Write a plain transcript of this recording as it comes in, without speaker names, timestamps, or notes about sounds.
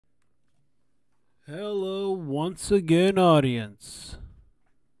Hello once again, audience.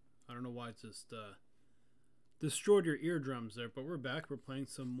 I don't know why it just destroyed your eardrums there, but we're back. We're playing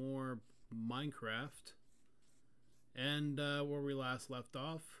some more Minecraft. And where we last left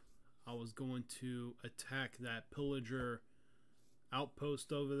off, I was going to attack that pillager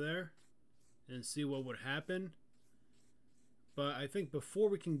outpost over there and see what would happen. But I think before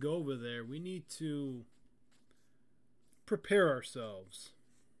we can go over there, we need to prepare ourselves.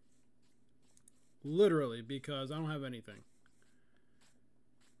 Literally, because I don't have anything.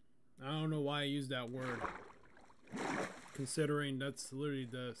 I don't know why I used that word, considering that's literally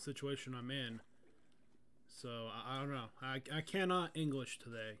the situation I'm in. So I don't know. I cannot English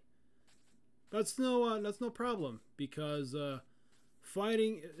today. That's no problem, because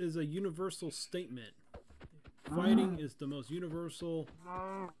fighting is a universal statement. Fighting is the most universal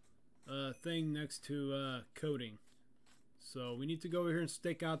thing next to coding. So we need to go over here and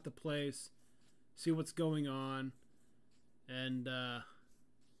stake out the place. See what's going on, and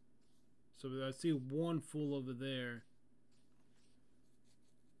so I see one fool over there.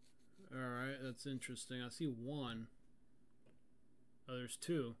 Alright, that's interesting. I see one. Oh, there's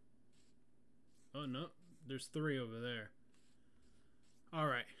two. Oh no, there's three over there.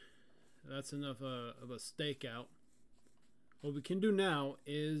 Alright, that's enough of a stakeout. What we can do now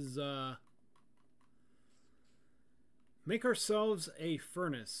is make ourselves a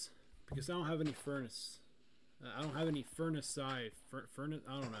furnace. Because I don't have any furnace. I don't have any furnace side. Furnace?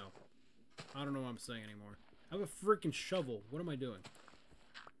 I don't know. I don't know what I'm saying anymore. I have a freaking shovel. What am I doing?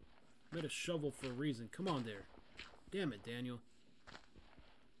 I made a shovel for a reason. Come on there. Damn it, Daniel.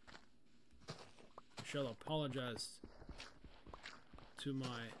 I shall apologize to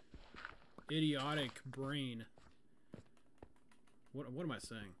my idiotic brain. What am I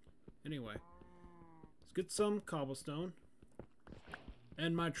saying? Anyway. Let's get some cobblestone.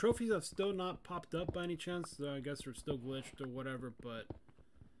 And my trophies have still not popped up by any chance. So I guess they're still glitched or whatever, but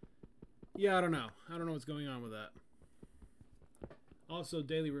yeah, I don't know. I don't know what's going on with that. Also,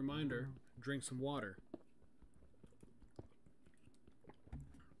 daily reminder, drink some water.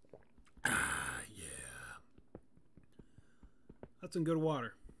 Ah, yeah. That's some good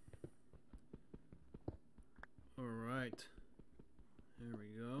water. Alright. There we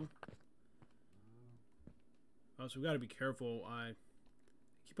go. Also, we gotta be careful. I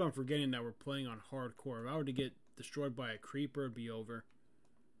keep on forgetting that we're playing on hardcore. If I were to get destroyed by a creeper, it'd be over.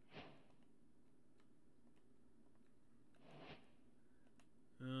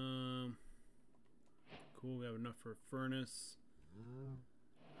 Cool, we have enough for a furnace.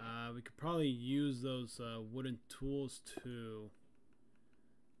 We could probably use those wooden tools to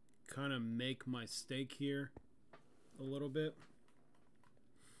kind of make my steak here a little bit.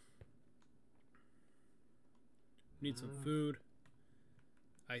 Need some food.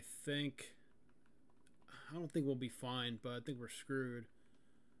 I don't think we'll be fine, but I think we're screwed.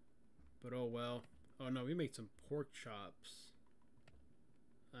 But oh well. Oh no, we made some pork chops.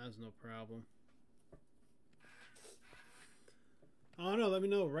 That's no problem. I don't know, let me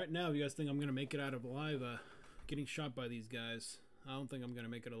know right now if you guys think I'm gonna make it out of alive getting shot by these guys. I don't think I'm gonna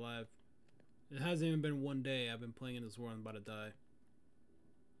make it alive. It hasn't even been one day I've been playing in this world. I'm about to die.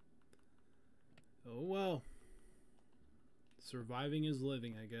 Oh well. Surviving is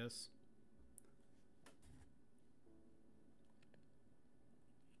living, I guess.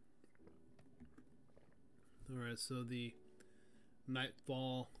 Alright, so the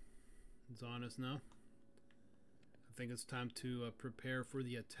nightfall is on us now. I think it's time to prepare for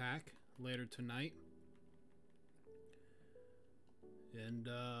the attack later tonight. And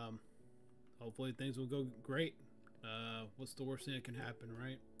hopefully things will go great. What's the worst thing that can happen,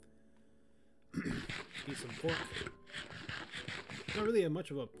 right? Eat some pork. Not really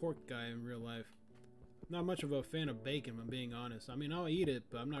much of a pork guy in real life. Not much of a fan of bacon, if I'm being honest. I mean, I'll eat it,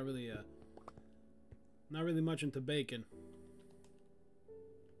 but I'm not really much into bacon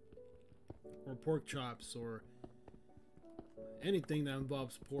or pork chops or anything that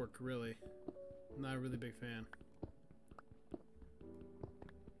involves pork. Really, I'm not a really big fan.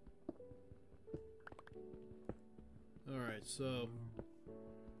 All right, so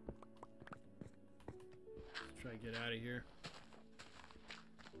let's try to get out of here.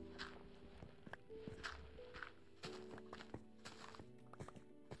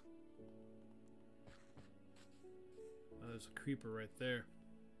 There's a creeper right there.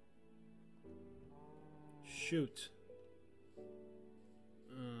 Shoot.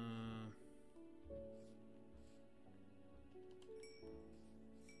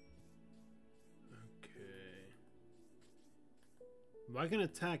 Okay. If I can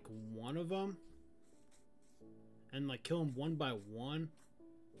attack one of them and like kill them one by one,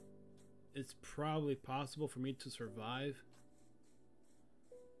 it's probably possible for me to survive.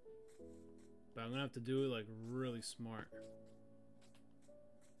 But I'm gonna have to do it like really smart.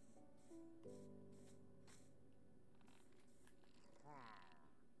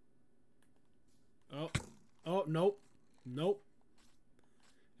 Oh, oh, nope, nope.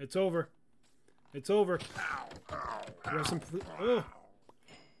 It's over. It's over. We have some. Oh.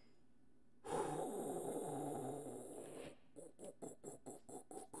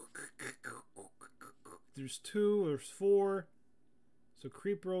 There's 2, there's 4. So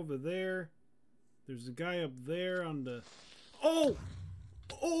creeper over there. There's a guy up there on the. Oh!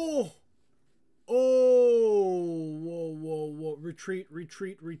 Oh! Oh! Whoa, whoa, whoa. Retreat,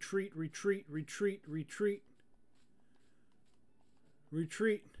 retreat, retreat, retreat, retreat, retreat.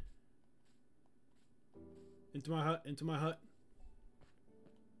 Retreat. Into my hut, into my hut.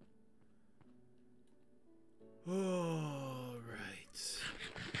 All right.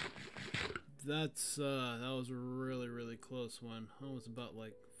 That was a really, really close one. I was about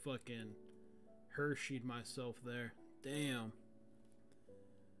like fucking Hershey'd myself there. Damn.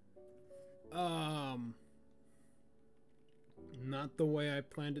 Not the way I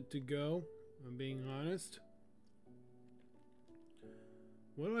planned it to go, I'm being honest.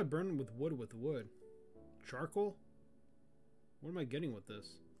 What do I burn with wood? Charcoal? What am I getting with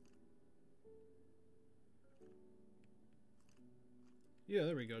this? Yeah,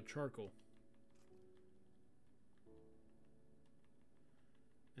 there we go, charcoal.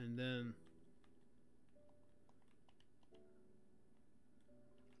 And then...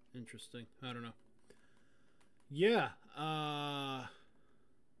 Interesting. I don't know. Yeah,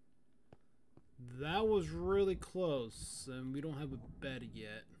 that was really close, and we don't have a bed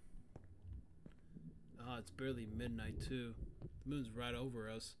yet. It's barely midnight, too. The moon's right over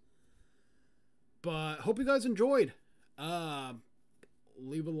us. But, hope you guys enjoyed.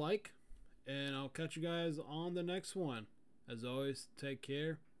 Leave a like, and I'll catch you guys on the next one. As always, take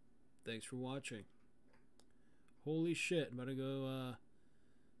care. Thanks for watching. Holy shit, I'm about to go,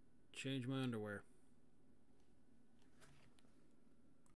 change my underwear.